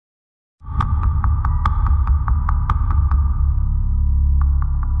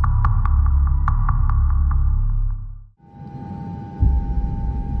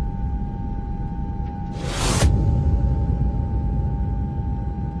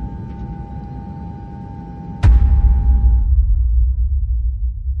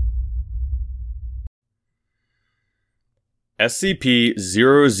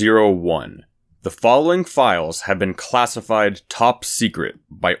SCP-001. The following files have been classified top secret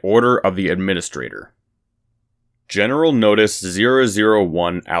by order of the Administrator. General Notice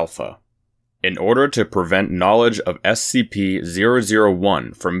 001 Alpha. In order to prevent knowledge of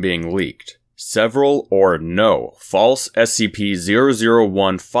SCP-001 from being leaked, several or no false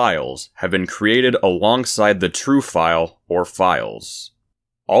SCP-001 files have been created alongside the true file or files.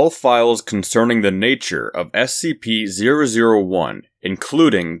 All files concerning the nature of SCP-001,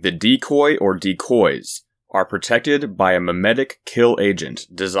 including the decoy or decoys, are protected by a memetic kill agent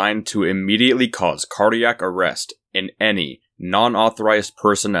designed to immediately cause cardiac arrest in any non-authorized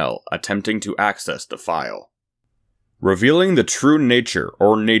personnel attempting to access the file. Revealing the true nature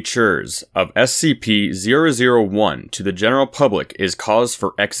or natures of SCP-001 to the general public is cause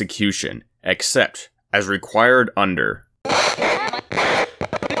for execution, except as required under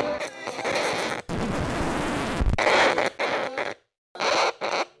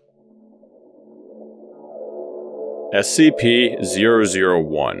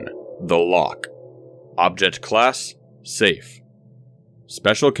SCP-001, The Lock. Object Class: Safe.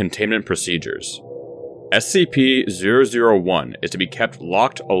 Special Containment Procedures. SCP-001 is to be kept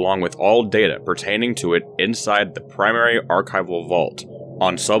locked along with all data pertaining to it inside the primary archival vault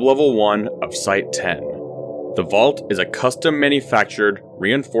on Sublevel 1 of Site-10. The vault is a custom-manufactured,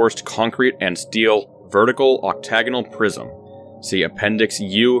 reinforced concrete and steel vertical octagonal prism. See Appendix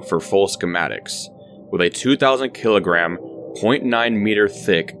U for full schematics, with a 2,000 kilogram, 0.9 meter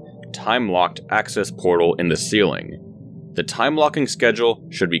thick, time-locked access portal in the ceiling. The time-locking schedule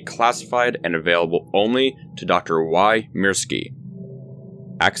should be classified and available only to Dr. Y. Mirsky.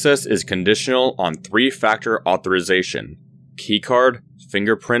 Access is conditional on 3-factor authorization: keycard,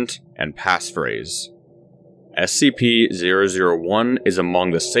 fingerprint, and passphrase. SCP-001 is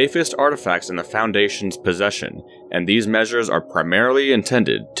among the safest artifacts in the Foundation's possession, and these measures are primarily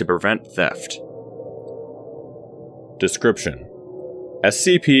intended to prevent theft. Description: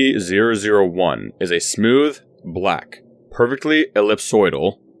 SCP-001 is a smooth, black, perfectly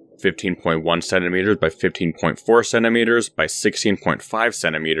ellipsoidal, 15.1 cm by 15.4 cm by 16.5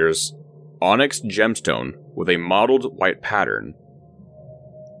 cm, onyx gemstone with a mottled white pattern.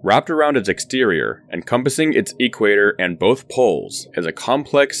 Wrapped around its exterior, encompassing its equator and both poles, is a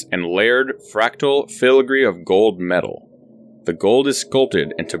complex and layered fractal filigree of gold metal. The gold is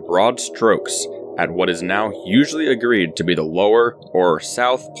sculpted into broad strokes at what is now usually agreed to be the lower or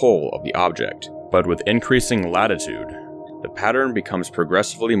south pole of the object, but with increasing latitude, the pattern becomes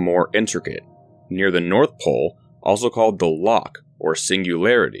progressively more intricate. Near the north pole, also called the lock or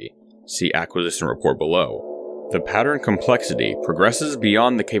singularity, see acquisition report below, the pattern complexity progresses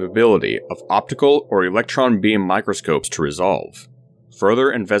beyond the capability of optical or electron beam microscopes to resolve. Further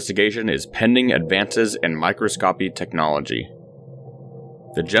investigation is pending advances in microscopy technology.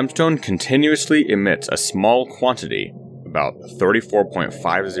 The gemstone continuously emits a small quantity, about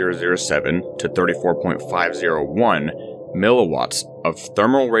 34.5007 to 34.501 milliwatts of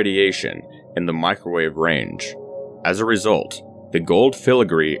thermal radiation in the microwave range. As a result, the gold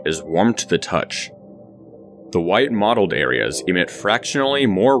filigree is warm to the touch. The white mottled areas emit fractionally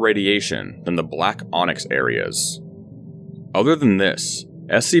more radiation than the black onyx areas. Other than this,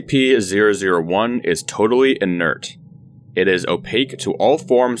 SCP-001 is totally inert. It is opaque to all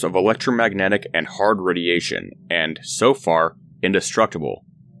forms of electromagnetic and hard radiation, and, so far, indestructible.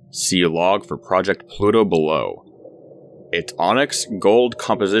 See log for Project Pluto below. Its onyx gold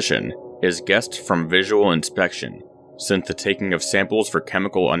composition is guessed from visual inspection, since the taking of samples for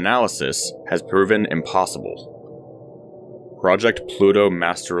chemical analysis has proven impossible. Project Pluto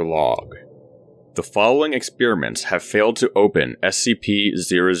Master Log. The following experiments have failed to open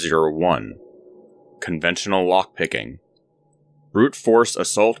SCP-001. Conventional lockpicking. Brute force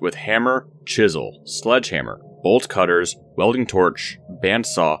assault with hammer, chisel, sledgehammer, bolt cutters, welding torch,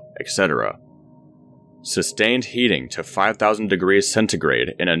 bandsaw, etc. Sustained heating to 5,000 degrees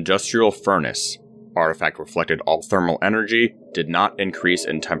centigrade in industrial furnace. Artifact reflected all thermal energy, did not increase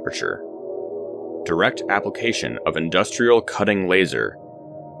in temperature. Direct application of industrial cutting laser.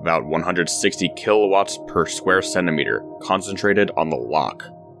 About 160 kilowatts per square centimeter, concentrated on the lock.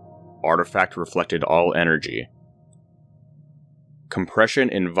 Artifact reflected all energy. Compression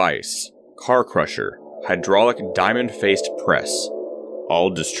in vise, car crusher, hydraulic diamond-faced press,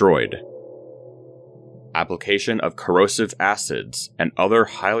 all destroyed. Application of corrosive acids and other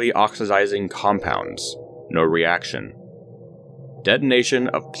highly oxidizing compounds, no reaction. Detonation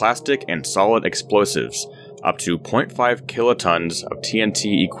of plastic and solid explosives up to 0.5 kilotons of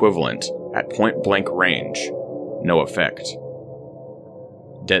TNT equivalent at point-blank range, no effect.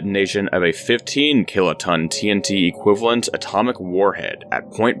 detonation of a 15 kiloton TNT equivalent atomic warhead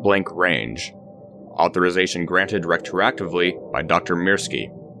at point-blank range. Authorization granted retroactively by Dr. Mirsky.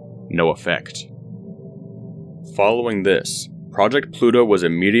 No effect. Following this, Project Pluto was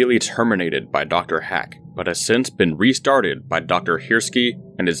immediately terminated by Dr. Hack, but has since been restarted by Dr. Hirsky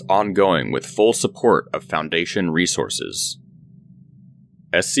and is ongoing with full support of Foundation resources.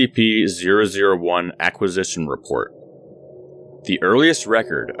 SCP-001 Acquisition Report. The earliest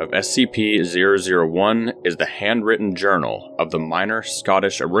record of SCP-001 is the handwritten journal of the minor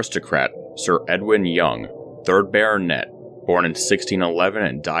Scottish aristocrat Sir Edwin Young, 3rd Baronet, born in 1611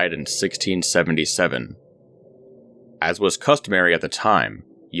 and died in 1677. As was customary at the time,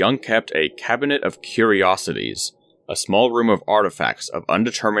 Young kept a cabinet of curiosities, a small room of artifacts of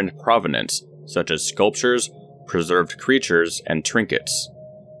undetermined provenance such as sculptures, preserved creatures, and trinkets.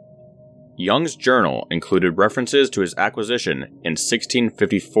 Young's journal included references to his acquisition in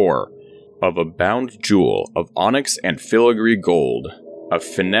 1654 of a bound jewel of onyx and filigree gold, of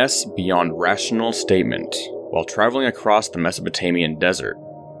finesse beyond rational statement, while traveling across the Mesopotamian desert.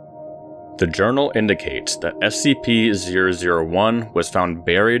 The journal indicates that SCP-001 was found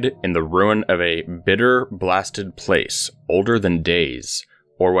buried in the ruin of a bitter, blasted place older than days,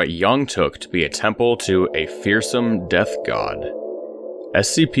 or what Young took to be a temple to a fearsome death god.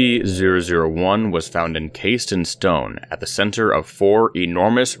 SCP-001 was found encased in stone at the center of 4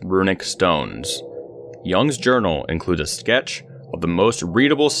 enormous runic stones. Young's journal includes a sketch of the most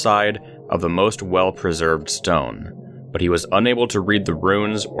readable side of the most well-preserved stone, but he was unable to read the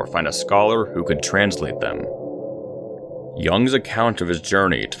runes or find a scholar who could translate them. Young's account of his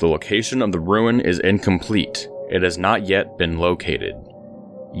journey to the location of the ruin is incomplete. It has not yet been located.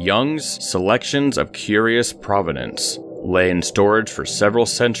 Young's selections of curious provenance lay in storage for several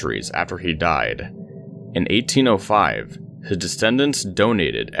centuries after he died. In 1805, his descendants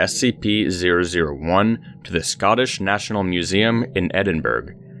donated SCP-001 to the Scottish National Museum in Edinburgh.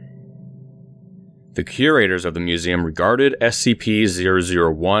 The curators of the museum regarded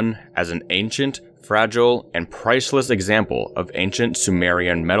SCP-001 as an ancient, fragile, and priceless example of ancient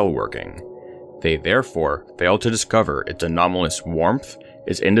Sumerian metalworking. They therefore failed to discover its anomalous warmth,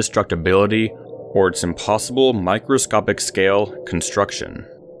 its indestructibility, or its impossible microscopic-scale construction.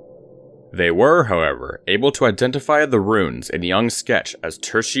 They were, however, able to identify the runes in Young's sketch as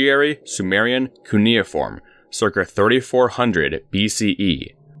Tertiary Sumerian cuneiform, circa 3400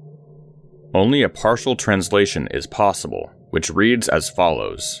 BCE. Only a partial translation is possible, which reads as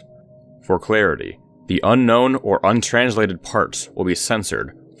follows. For clarity, the unknown or untranslated parts will be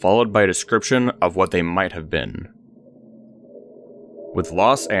censored, followed by a description of what they might have been. With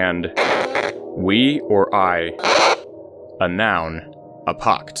loss and we or I, a noun, a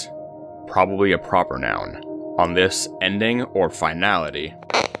pact, probably a proper noun, on this ending or finality,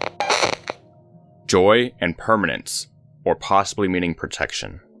 joy and permanence, or possibly meaning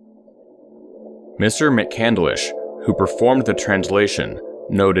protection. Mr. McCandlish, who performed the translation,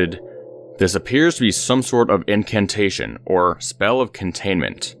 noted, "This appears to be some sort of incantation or spell of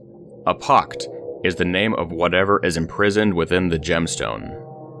containment. A pact is the name of whatever is imprisoned within the gemstone."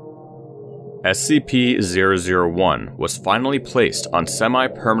 SCP-001 was finally placed on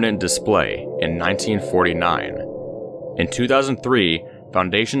semi-permanent display in 1949. In 2003,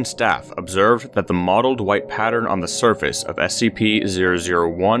 Foundation staff observed that the mottled white pattern on the surface of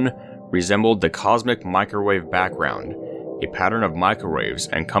SCP-001 resembled the cosmic microwave background, a pattern of microwaves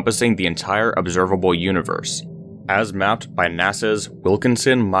encompassing the entire observable universe, as mapped by NASA's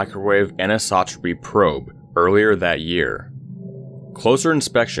Wilkinson Microwave Anisotropy probe earlier that year. Closer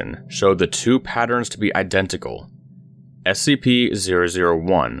inspection showed the two patterns to be identical.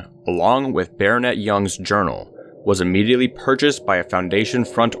 SCP-001, along with Baronet Young's journal, was immediately purchased by a Foundation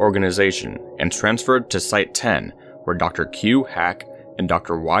front organization and transferred to Site 10, where Dr. Q. Hack and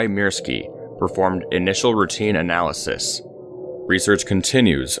Dr. Y. Mirsky performed initial routine analysis. Research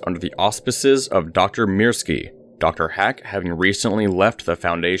continues under the auspices of Dr. Mirsky, Dr. Hack having recently left the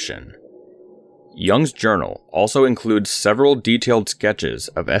Foundation. Young's journal also includes several detailed sketches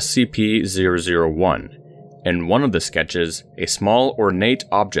of SCP-001. In one of the sketches, a small ornate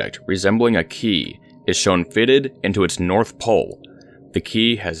object resembling a key is shown fitted into its north pole. The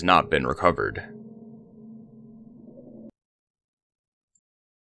key has not been recovered.